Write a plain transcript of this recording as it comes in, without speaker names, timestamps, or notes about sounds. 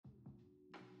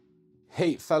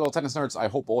Hey fellow tennis nerds, I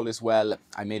hope all is well.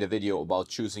 I made a video about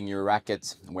choosing your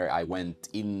racket where I went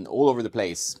in all over the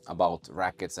place about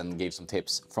rackets and gave some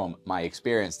tips from my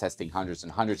experience testing hundreds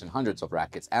and hundreds and hundreds of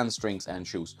rackets and strings and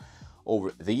shoes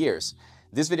over the years.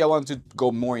 This video I want to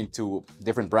go more into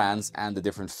different brands and the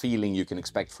different feeling you can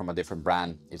expect from a different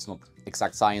brand. It's not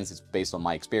exact science, it's based on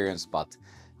my experience, but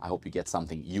I hope you get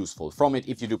something useful from it.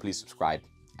 If you do, please subscribe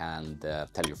and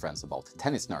tell your friends about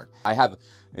Tennis Nerd. I have,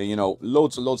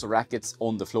 loads of rackets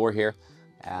on the floor here,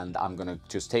 and I'm gonna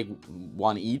just take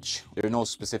one each. There's no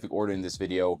specific order in this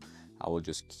video. I will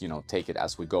just, take it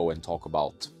as we go and talk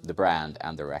about the brand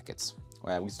and the rackets.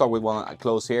 We start with one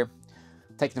close here.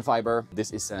 Tecnifibre. This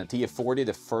is a TF40,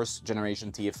 the first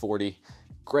generation TF40.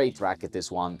 Great racket, this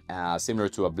one. Similar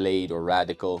to a Blade or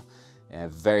Radical.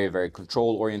 Very, very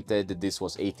control oriented. This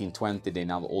was 1820. They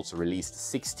now also released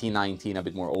 1619, a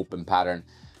bit more open pattern.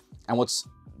 And what's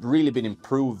really been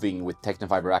improving with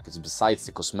Tecnifibre rackets, besides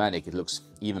the cosmetic, it looks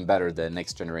even better the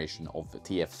next generation of the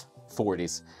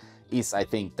TF40s, is I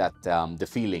think that the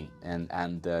feeling and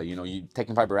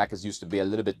Tecnifibre rackets used to be a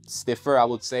little bit stiffer, I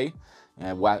would say,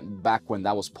 back when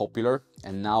that was popular.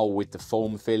 And now with the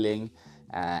foam filling,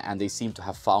 and they seem to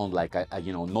have found like a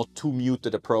not too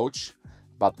muted approach.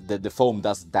 But the foam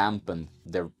does dampen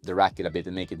the racket a bit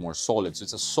and make it more solid. So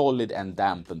it's a solid and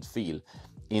dampened feel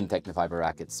in Tecnifibre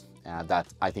rackets that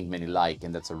I think many like,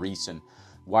 and that's a reason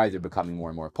why they're becoming more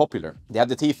and more popular. They have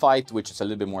the T-Fight, which is a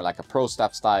little bit more like a pro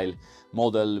staff style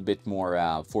model, a bit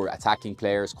more for attacking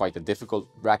players, quite a difficult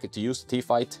racket to use, the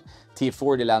T-Fight.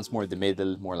 TF40 lands more in the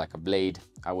middle, more like a Blade,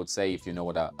 I would say, if you know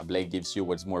what a Blade gives you,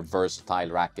 what's more versatile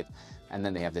racket. And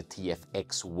then they have the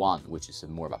TFX1, which is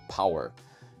more of a power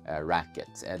racket.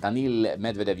 Daniil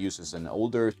Medvedev uses an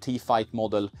older T-Fight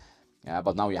model,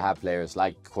 but now you have players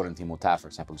like Corentin Moutet, for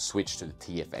example, switch to the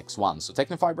TFX1. So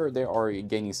Tecnifibre, they are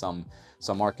gaining some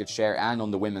market share, and on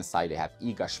the women's side they have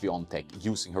Iga Swiatek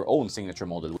using her own signature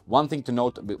model. One thing to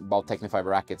note about Tecnifibre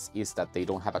rackets is that they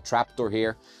don't have a trapdoor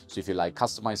here, so if you like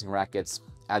customizing rackets,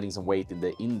 adding some weight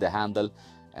in the handle,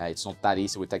 it's not that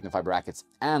easy with Tecnifibre rackets.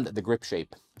 And the grip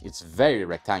shape, it's very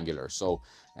rectangular. So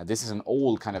this is an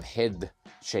old kind of head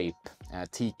shape,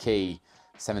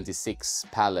 TK76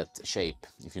 pallet shape,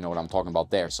 if you know what I'm talking about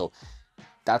there. So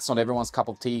that's not everyone's cup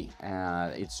of tea.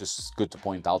 It's just good to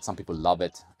point out. Some people love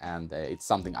it, and it's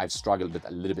something I've struggled with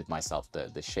a little bit myself,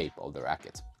 the shape of the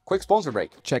racket. Quick sponsor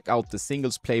break. Check out the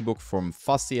singles playbook from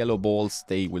Fuzzy Yellow Balls.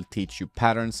 They will teach you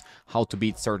patterns, how to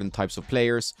beat certain types of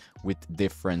players with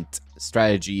different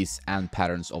strategies and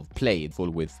patterns of play.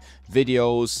 Full with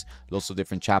videos, lots of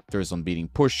different chapters on beating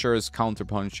pushers, counter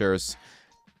punchers,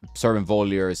 serve and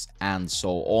volleyers, and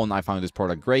so on. I found this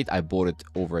product great. I bought it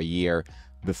over a year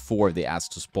before they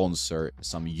asked to sponsor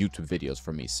some YouTube videos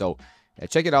for me. So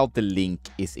check it out. The link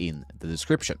is in the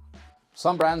description.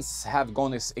 Some brands have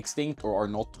gone extinct or are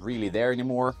not really there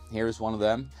anymore. Here's one of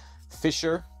them,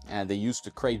 Fischer, and they used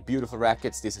to create beautiful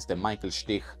rackets. This is the Michael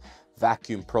Stich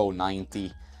Vacuum Pro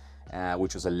 90,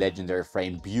 which was a legendary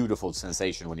frame, beautiful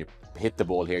sensation when you hit the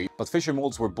ball here. But Fischer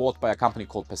molds were bought by a company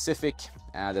called Pacific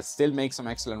that still makes some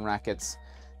excellent rackets.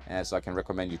 So I can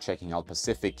recommend you checking out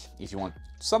Pacific if you want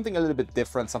something a little bit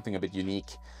different, something a bit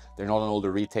unique. They're not on all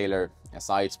the retailer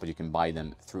sites, but you can buy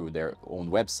them through their own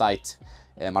website.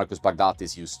 Marcus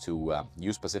Bagdatis used to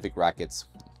use Pacific rackets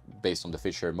based on the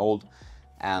Fischer mold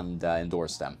and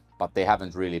endorse them. But they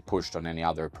haven't really pushed on any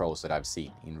other pros that I've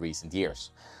seen in recent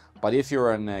years. But if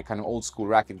you're an kind of old school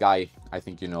racket guy, I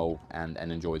think you know and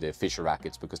enjoy the Fischer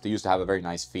rackets, because they used to have a very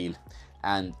nice feel.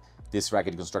 And this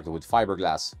racket is constructed with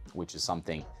fiberglass, which is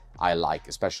something I like,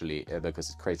 especially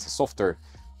because it creates a softer,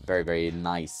 very, very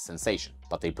nice sensation,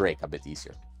 but they break a bit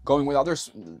easier. Going with other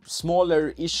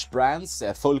smaller-ish brands,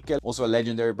 Völkel, also a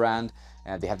legendary brand.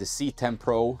 They have the C10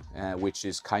 Pro, which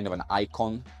is kind of an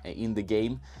icon in the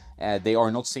game. They are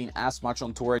not seen as much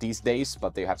on tour these days,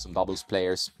 but they have some doubles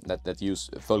players that use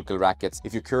Völkel rackets.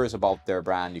 If you're curious about their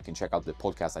brand, you can check out the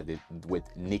podcast I did with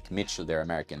Nick Mitchell, their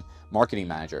American marketing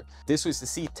manager. This was the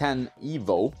C10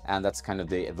 Evo, and that's kind of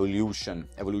the evolution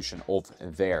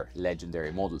of their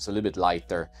legendary models. A little bit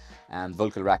lighter, and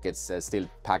Völkel rackets still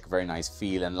pack a very nice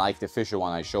feel. And like the Fischer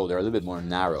one I showed, they're a little bit more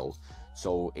narrow.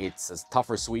 So it's a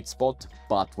tougher sweet spot,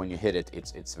 but when you hit it,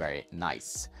 it's very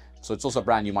nice. So it's also a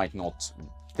brand you might not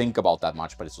think about that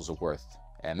much, but it's also worth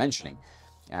mentioning.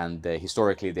 And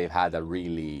historically they've had a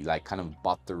really like kind of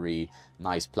buttery,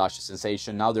 nice plush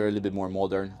sensation. Now they're a little bit more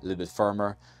modern, a little bit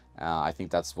firmer. I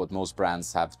think that's what most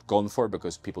brands have gone for,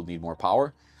 because people need more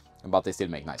power, but they still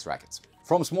make nice rackets.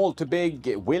 From small to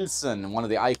big, Wilson, one of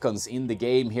the icons in the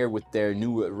game here with their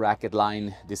new racket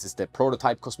line. This is the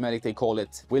prototype cosmetic, they call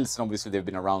it. Wilson, obviously, they've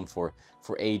been around for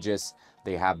ages.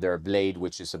 They have their blade,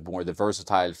 which is a more the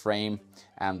versatile frame,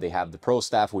 and they have the Pro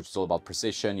Staff, which is all about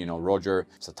precision. You know, Roger,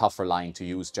 it's a tougher line to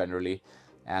use generally.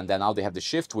 And then now they have the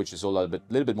Shift, which is a little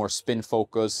bit more spin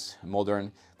focused,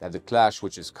 modern. They have the Clash,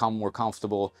 which is more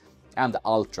comfortable, and the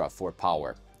Ultra for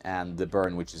power, and the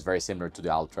Burn, which is very similar to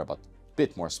the Ultra, but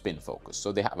bit more spin focused.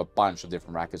 So they have a bunch of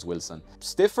different rackets, Wilson.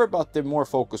 Stiffer, but they're more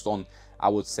focused on, I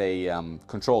would say,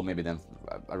 control maybe than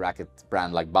a racket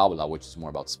brand like Babolat, which is more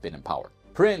about spin and power.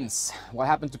 Prince, what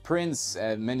happened to Prince?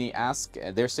 Many ask.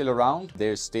 They're still around,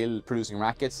 they're still producing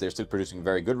rackets, they're still producing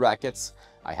very good rackets.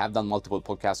 I have done multiple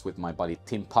podcasts with my buddy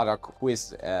Tim Paddock, who is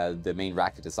the main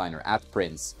racket designer at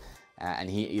Prince, and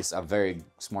he is a very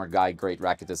smart guy, great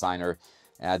racket designer.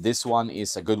 This one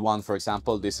is a good one, for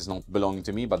example. This is not belonging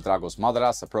to me, but Dragos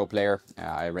Madras, a pro player.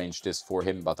 I arranged this for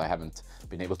him, but I haven't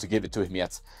been able to give it to him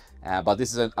yet. But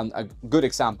this is a good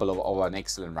example of an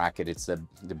excellent racket. It's the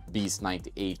Beast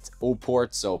 98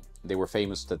 O-port. So they were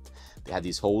famous that they had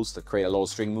these holes that create a lot of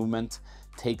string movement,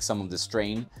 take some of the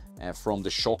strain from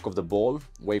the shock of the ball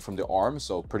away from the arm.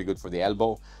 So pretty good for the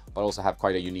elbow, but also have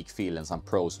quite a unique feel, and some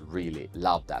pros really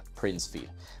love that Prince feel.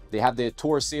 They have the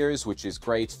Tour series, which is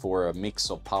great for a mix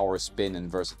of power, spin,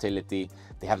 and versatility.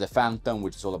 They have the Phantom,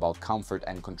 which is all about comfort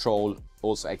and control,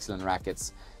 also excellent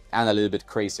rackets, and a little bit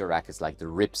crazier rackets like the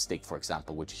Ripstick, for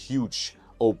example, with huge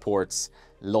O-ports,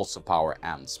 lots of power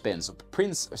and spin. So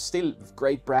Prince are still a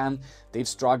great brand. They've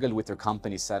struggled with their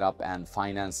company setup and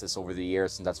finances over the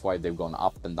years, and that's why they've gone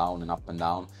up and down and up and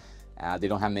down. They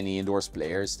don't have many endorsed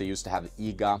players. They used to have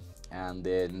Iga, and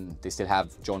then they still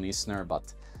have John Isner,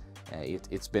 but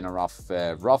it's been a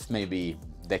rough maybe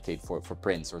decade for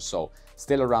Prince or so.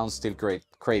 Still around, still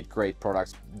great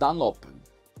products. Dunlop,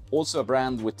 also a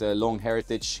brand with a long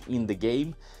heritage in the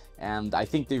game, and I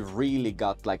think they've really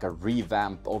got like a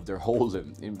revamp of their whole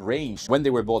range when they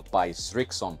were bought by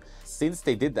Strixon. Since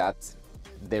they did that,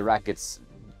 their rackets,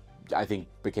 I think,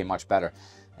 became much better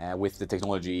with the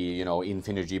technology, you know,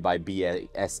 Infinergy by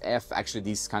BASF. Actually,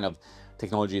 these kind of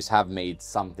technologies have made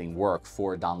something work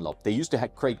for Dunlop. They used to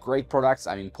create great products.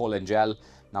 I mean, Paul Angel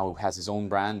now has his own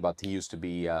brand, but he used to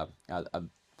be a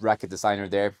racket designer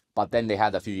there. But then they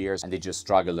had a few years and they just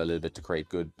struggled a little bit to create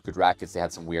good rackets. They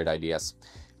had some weird ideas.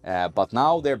 But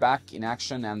now they're back in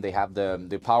action, and they have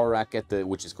the power racket,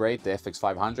 which is great, the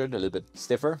FX500, a little bit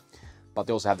stiffer. But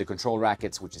they also have the control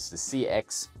rackets, which is the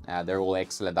CX. They're all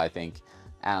excellent, I think.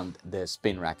 And the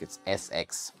spin rackets,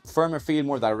 SX. Firmer feel,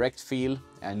 more direct feel,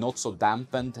 and not so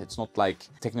dampened. It's not like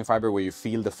Technofiber where you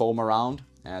feel the foam around.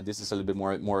 This is a little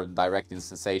bit more direct in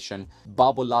sensation.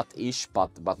 Babolat-ish,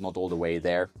 but not all the way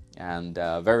there. And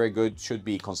very good, should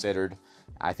be considered.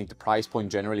 I think the price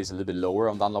point generally is a little bit lower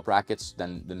on Dunlop rackets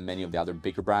than many of the other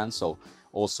bigger brands, so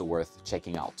also worth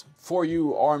checking out. For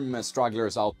you arm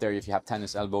strugglers out there, if you have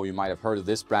tennis elbow, you might have heard of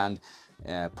this brand,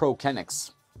 Pro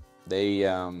Kennex. They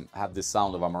have the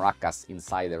sound of a maracas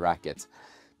inside the racket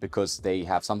because they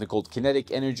have something called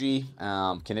kinetic energy,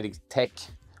 kinetic tech,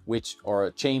 which are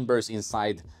chambers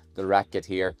inside the racket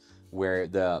here, where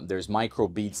there's micro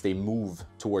beads. They move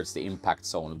towards the impact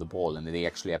zone of the ball, and they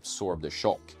actually absorb the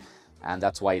shock. And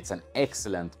that's why it's an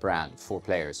excellent brand for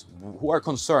players who are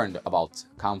concerned about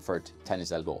comfort,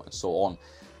 tennis elbow, and so on.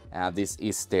 This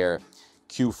is their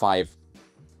Q5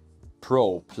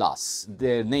 Pro Plus.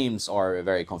 The names are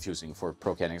very confusing for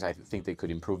Pro Kennex. I think they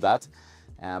could improve that.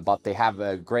 But they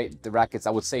have great rackets. I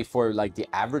would say for like the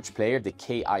average player, the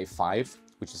KI5,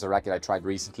 which is a racket I tried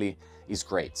recently, is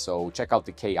great. So check out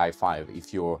the KI5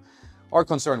 if you are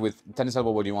concerned with tennis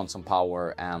elbow, where you want some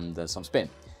power and some spin.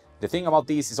 The thing about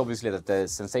these is obviously that the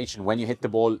sensation when you hit the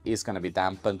ball is going to be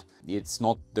dampened. It's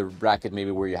not the racket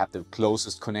maybe where you have the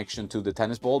closest connection to the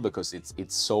tennis ball, because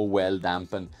it's so well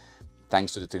dampened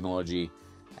thanks to the technology.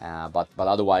 But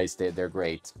otherwise they're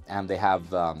great, and they have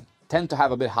tend to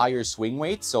have a bit higher swing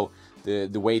weight. So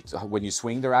the weight when you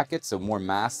swing the racket, so more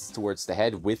mass towards the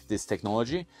head with this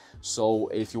technology. So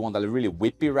if you want a really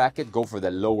whippy racket, go for the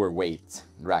lower weight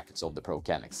rackets of the Pro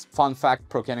Kennex. Fun fact,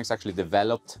 Pro Kennex actually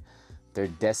developed their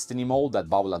Destiny mold that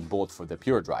Babolat bought for the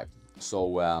Pure Drive.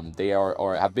 So they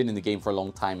have been in the game for a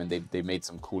long time, and they've made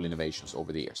some cool innovations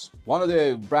over the years. One of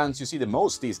the brands you see the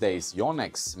most these days,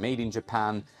 Yonex, made in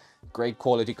Japan, great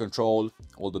quality control,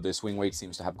 although the swing weight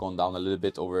seems to have gone down a little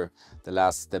bit over the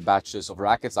last batches of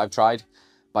rackets I've tried,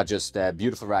 but just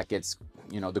beautiful rackets.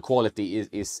 You know, the quality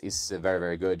is very,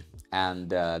 very good, and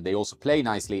they also play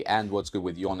nicely. And what's good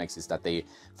with Yonex is that they,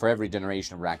 for every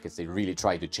generation of rackets, they really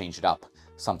try to change it up,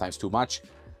 sometimes too much.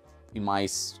 In my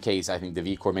case, I think the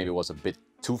V-Core maybe was a bit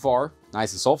too far.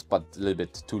 Nice and soft, but a little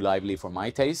bit too lively for my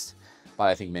taste. But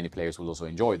I think many players will also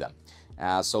enjoy them.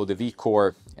 So the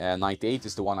V-Core 98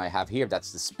 is the one I have here.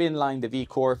 That's the spin line, the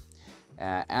V-Core.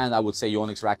 And I would say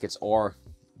Yonex rackets are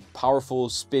powerful,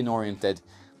 spin-oriented,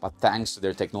 but thanks to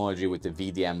their technology with the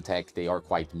VDM tech, they are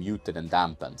quite muted and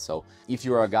dampened. So if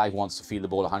you're a guy who wants to feel the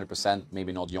ball 100%,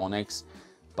 maybe not Yonex,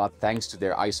 but thanks to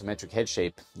their isometric head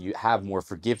shape, you have more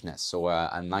forgiveness. So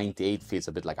a 98 feels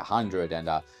a bit like 100, and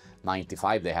a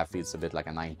 95 they have feels a bit like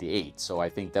a 98. So I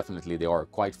think definitely they are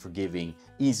quite forgiving,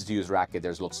 easy to use racket.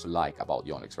 There's lots to like about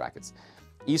Yonex rackets.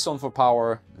 ESON for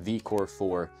power, V-Core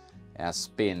for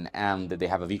spin, and they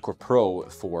have a V-Core Pro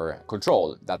for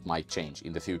control. That might change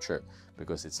in the future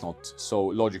because it's not so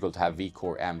logical to have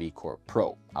V-Core and V-Core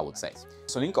Pro, I would say.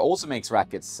 Soninka also makes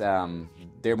rackets.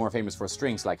 They're more famous for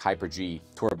strings like Hyper G,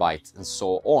 Turbite, and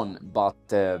so on, but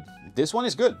this one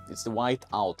is good. It's the white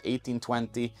out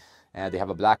 1820. They have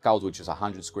a blackout, which is a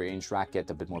 100 square inch racket,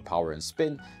 a bit more power and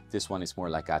spin. This one is more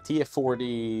like a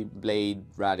TF40, Blade,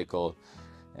 Radical,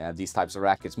 these types of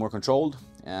rackets, more controlled,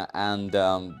 and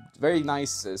very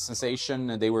nice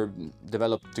sensation. They were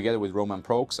developed together with Roman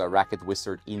Prokes, a racket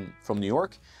wizard from New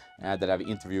York, that I've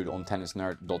interviewed on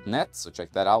tennisnerd.net, so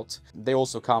check that out. They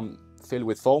also come filled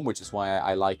with foam, which is why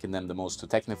I liken them the most to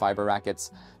Technifiber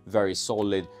rackets. Very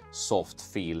solid, soft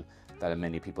feel that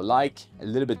many people like, a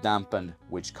little bit dampened,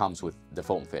 which comes with the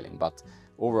foam filling, but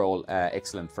overall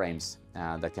excellent frames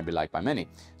that can be liked by many,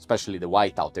 especially the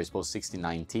whiteout. There's both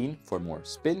 1619 for more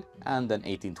spin and then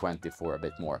 1820 for a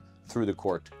bit more through the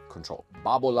court control.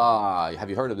 Babola, have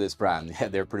you heard of this brand? Yeah,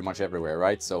 they're pretty much everywhere,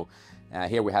 right? So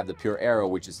here we have the Pure Aero,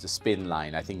 which is the spin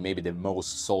line. I think maybe the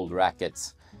most sold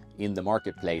rackets in the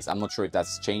marketplace. I'm not sure if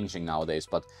that's changing nowadays,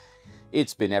 but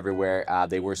it's been everywhere.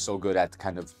 They were so good at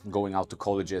kind of going out to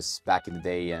colleges back in the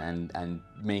day and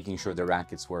making sure the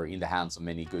rackets were in the hands of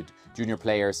many good junior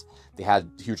players. They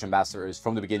had huge ambassadors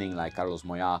from the beginning, like Carlos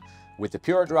Moya with the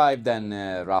Pure Drive, then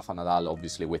Rafa Nadal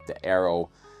obviously with the Aero,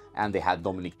 and they had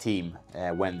Dominic Thiem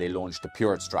when they launched the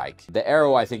Pure Strike. The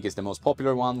Aero, I think, is the most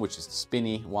popular one, which is the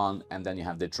spinny one, and then you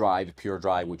have the Drive, Pure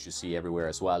Drive, which you see everywhere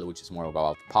as well, which is more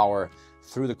about power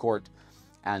through the court.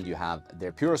 And you have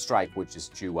their Pure Strike, which is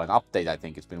due an update. I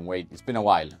think it's been a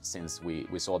while since we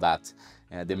saw that.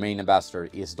 The main ambassador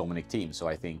is Dominic Thiem, so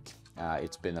I think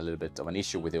it's been a little bit of an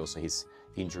issue with also his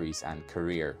injuries and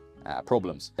career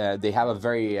problems. They have a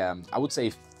very, I would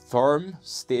say, firm,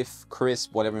 stiff,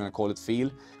 crisp, whatever you want to call it,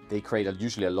 feel. They create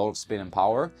usually a lot of spin and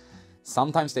power.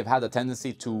 Sometimes they've had a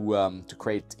tendency to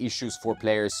create issues for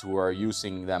players who are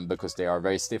using them because they are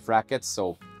very stiff rackets,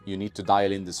 so you need to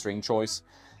dial in the string choice.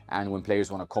 And when players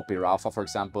want to copy Rafa, for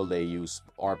example, they use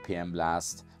RPM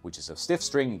Blast, which is a stiff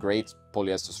string, great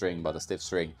polyester string, but a stiff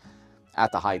string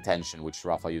at a high tension, which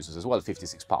Rafa uses as well,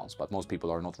 56 pounds. But most people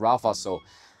are not Rafa, so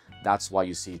that's why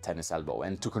you see tennis elbow.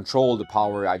 And to control the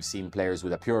power, I've seen players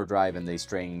with a Pure Drive and they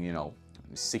string, you know,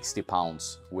 60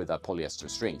 pounds with a polyester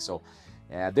string. So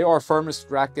they are firmer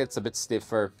rackets, a bit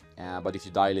stiffer, but if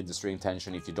you dial in the string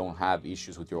tension, if you don't have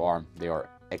issues with your arm, they are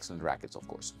excellent rackets, of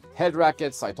course. Head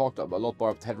rackets, I talked a lot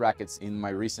about head rackets in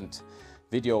my recent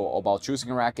video about choosing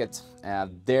a racket.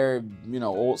 They're, you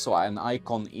know, also an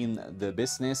icon in the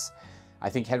business. I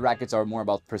think head rackets are more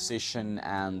about precision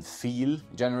and feel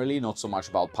generally, not so much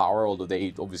about power, although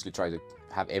they obviously try to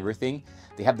have everything.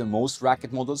 They have the most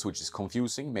racket models, which is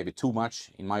confusing, maybe too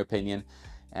much in my opinion.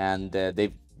 And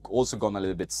they've also gone a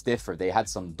little bit stiffer. They had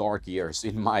some dark years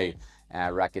in my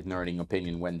racket nerding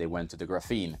opinion when they went to the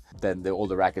graphene. Then all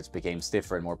the rackets became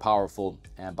stiffer and more powerful,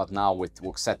 but now with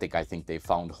Voxetic I think they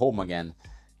found home again,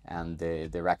 and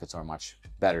the rackets are much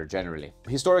better generally.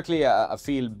 Historically a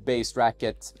feel-based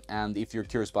racket, and if you're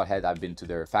curious about head, I've been to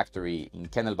their factory in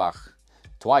Kennelbach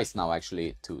twice now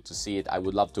actually to see it. I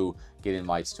would love to get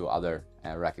invites to other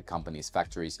racket companies'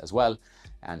 factories as well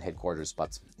and headquarters,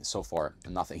 but so far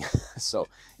nothing. So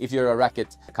if you're a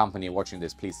racket company watching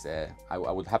this, please, I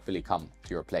would happily come to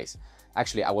your place.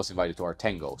 Actually, I was invited to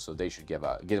Artengo, so they should give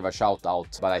a shout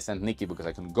out, but I sent Nikki because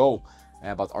I couldn't go.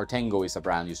 But Artengo is a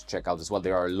brand you should check out as well. They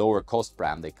are a lower cost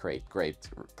brand. They create great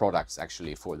products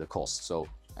actually for the cost, so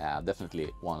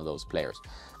definitely one of those players.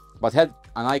 But head,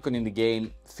 an icon in the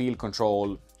game, field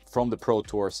control from the Pro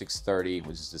Tour 630,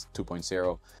 which is just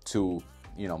 2.0, to,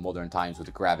 you know, modern times with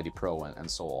the Gravity Pro and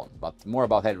so on. But more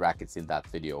about head rackets in that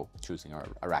video, choosing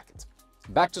a racket.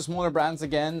 Back to smaller brands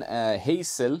again.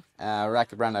 Hazel, a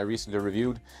racket brand I recently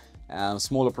reviewed.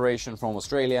 Small operation from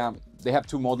Australia. They have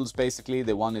two models basically.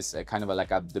 The one is kind of like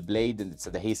the Blade, and it's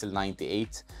the Hazel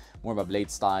 98, more of a blade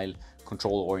style,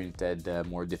 control-oriented,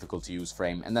 more difficult to use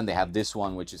frame. And then they have this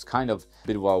one, which is kind of a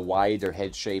bit of a wider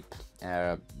head shape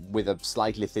with a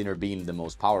slightly thinner beam than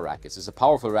most power rackets. It's a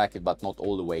powerful racket, but not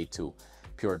all the way to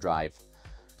pure drive,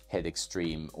 Head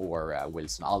Extreme, or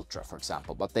Wilson Ultra, for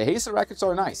example. But the Hazel rackets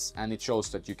are nice, and it shows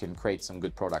that you can create some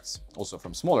good products also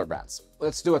from smaller brands.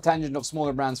 Let's do a tangent of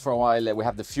smaller brands for a while. We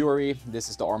have the Fury. This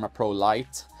is the Arma Pro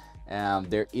Lite.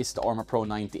 There is the Arma Pro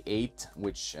 98,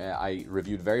 which I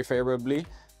reviewed very favorably.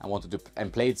 I wanted to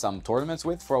and played some tournaments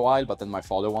with for a while, but then my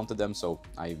father wanted them, so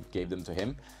I gave them to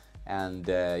him. And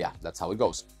yeah, that's how it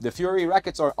goes. The Fury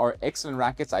rackets are excellent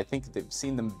rackets. I think they've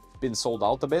seen them been sold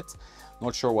out a bit.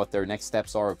 Not sure what their next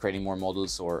steps are, creating more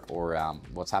models, or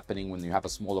what's happening when you have a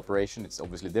small operation. It's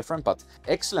obviously different, but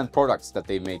excellent products that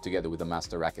they made together with a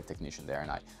master racket technician there,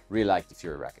 and I really like the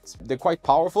Fury rackets. They're quite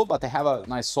powerful, but they have a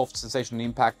nice soft sensational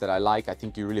impact that I like. I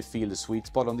think you really feel the sweet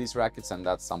spot on these rackets, and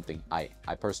that's something I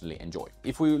personally enjoy.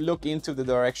 If we look into the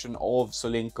direction of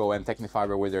Solinco and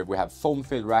Tecnifibre, where we have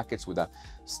foam-filled rackets with a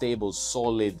stable,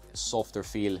 solid, softer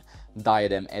feel,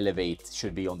 Diadem Elevate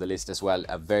should be on the list as well.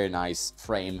 A very nice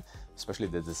frame. Especially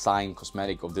the design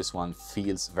cosmetic of this one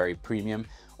feels very premium.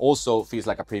 Also feels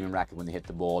like a premium racket when they hit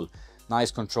the ball.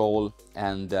 Nice control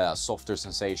and softer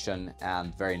sensation,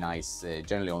 and very nice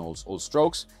generally on all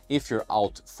strokes. If you're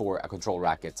out for a control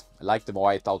racket, like the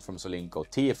Whiteout from Solinco,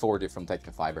 TF40 from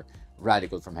Tecnifibre,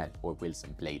 Radical from Head, or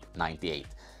Wilson Blade 98.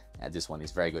 This one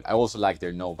is very good. I also like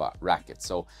their Nova racket.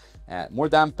 So more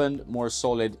dampened, more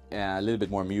solid, a little bit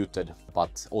more muted,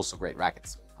 but also great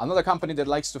rackets. Another company that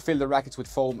likes to fill the rackets with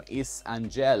foam is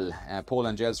Angel. Paul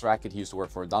Angel's racket. He used to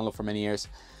work for Dunlop for many years.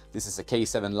 This is a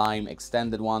K7 Lime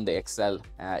extended one, the XL.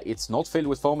 It's not filled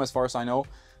with foam as far as I know,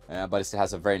 but it still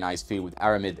has a very nice feel with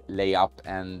aramid layup,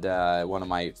 and one of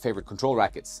my favorite control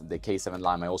rackets, the K7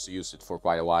 Lime. I also used it for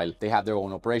quite a while. They have their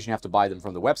own operation. You have to buy them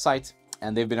from the website,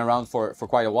 and they've been around for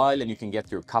quite a while, and you can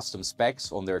get your custom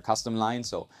specs on their custom line.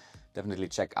 So definitely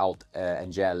check out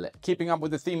Angel. Keeping up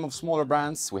with the theme of smaller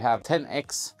brands, we have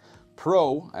 10X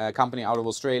Pro, a company out of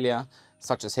Australia,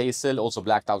 such as Hazel, also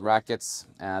blacked out rackets.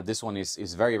 This one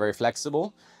is very, very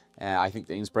flexible. I think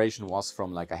the inspiration was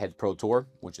from like a Head Pro Tour,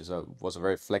 which was a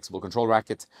very flexible control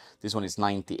racket. This one is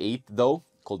 98 though,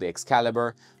 called the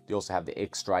Excalibur. They also have the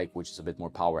X-Strike, which is a bit more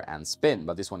power and spin,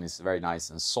 but this one is very nice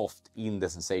and soft in the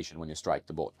sensation when you strike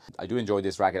the ball. I do enjoy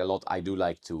this racket a lot. I do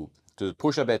like to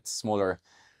push a bit smaller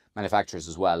manufacturers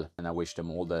as well, and I wish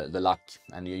them all the luck.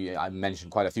 And I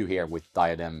mentioned quite a few here with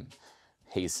Diadem,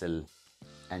 Hazel,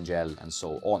 Angel, and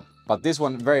so on. But this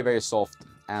one very, very soft,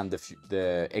 and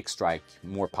the X-Strike,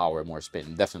 more power, more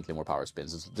spin, definitely more power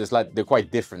spins. They're quite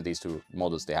different, these two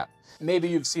models they have. Maybe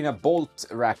you've seen a Bolt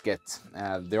racket.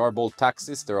 There are Bolt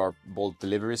taxis, there are Bolt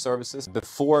delivery services.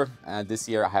 Before this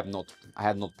year I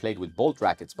had not played with Bolt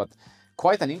rackets, but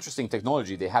quite an interesting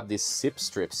technology. They have these zip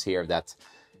strips here that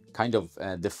kind of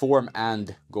deform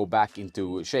and go back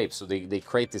into shape. So they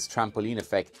create this trampoline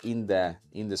effect in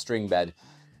the string bed,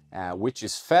 which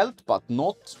is felt but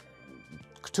not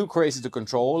too crazy to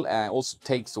control. Also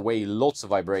takes away lots of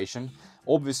vibration.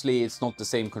 Obviously it's not the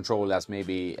same control as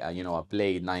maybe you know, a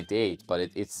Blade 98, but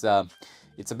it's a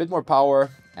bit more power,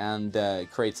 and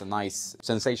creates a nice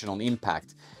sensation on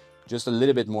impact. Just a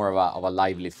little bit more of a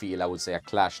lively feel. I would say a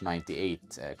Clash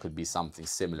 98 could be something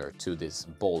similar to this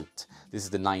Bolt. This is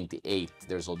the 98.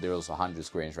 There's also 100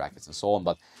 square inch rackets and so on.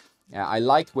 But I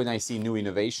like when I see new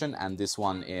innovation, and this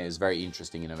one is very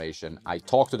interesting innovation. I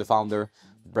talked to the founder,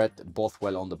 Brett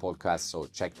Bothwell, on the podcast, so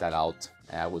check that out.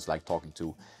 I always like talking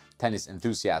to tennis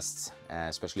enthusiasts,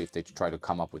 especially if they try to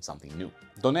come up with something new.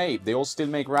 Donné, they all still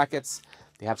make rackets.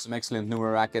 They have some excellent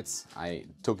newer rackets. I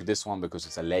took this one because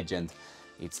it's a legend.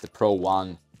 It's the Pro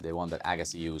 1, the one that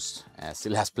Agassi used.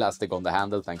 Still has plastic on the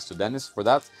handle, thanks to Dennis for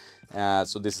that.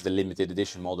 So this is the limited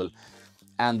edition model.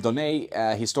 And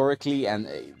Donné, historically and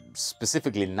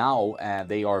specifically now,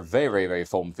 they are very, very, very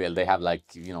foam filled. They have like,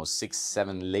 you know,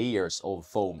 6-7 layers of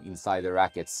foam inside the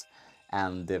rackets.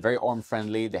 And they're very arm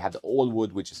friendly. They have the all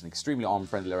wood, which is an extremely arm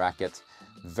friendly racket.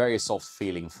 Very soft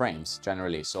feeling frames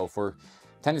generally. So for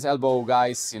tennis elbow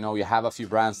guys, you know, you have a few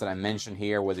brands that I mentioned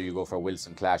here, whether you go for a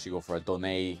Wilson Clash, you go for a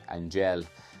Donné, Angel,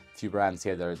 a few brands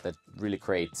here that really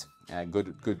create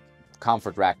good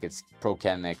comfort rackets, Pro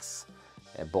Kennex,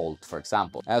 Bolt, for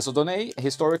example. So Donné,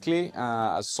 historically,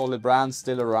 a solid brand,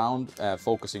 still around,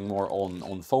 focusing more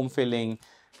on foam filling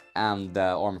and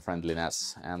arm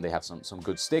friendliness, and they have some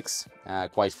good sticks,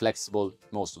 quite flexible,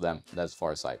 most of them, as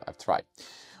far as I've tried.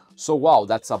 So wow,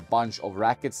 that's a bunch of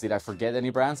rackets. Did I forget any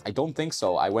brands? I don't think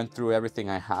so. I went through everything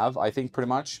I have, I think, pretty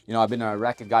much. You know, I've been a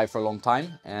racket guy for a long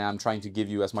time, and I'm trying to give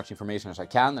you as much information as I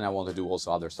can, and I want to do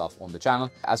also other stuff on the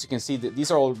channel. As you can see, these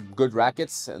are all good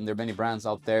rackets, and there are many brands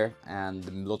out there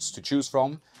and lots to choose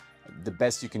from. The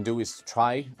best you can do is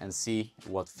try and see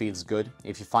what feels good.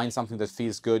 If you find something that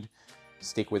feels good,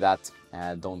 stick with that,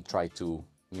 and don't try to,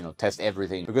 you know, test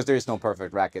everything, because there is no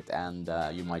perfect racket, and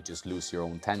you might just lose your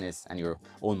own tennis and your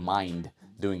own mind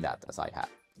doing that, as I have.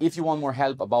 If you want more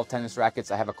help about tennis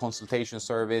rackets, I have a consultation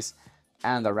service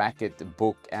and a racket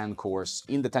book and course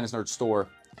in the Tennis Nerd store.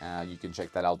 You can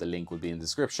check that out. The link will be in the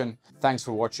description. Thanks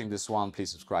for watching this one.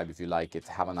 Please subscribe if you like it.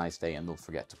 Have a nice day, and don't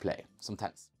forget to play some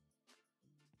tennis.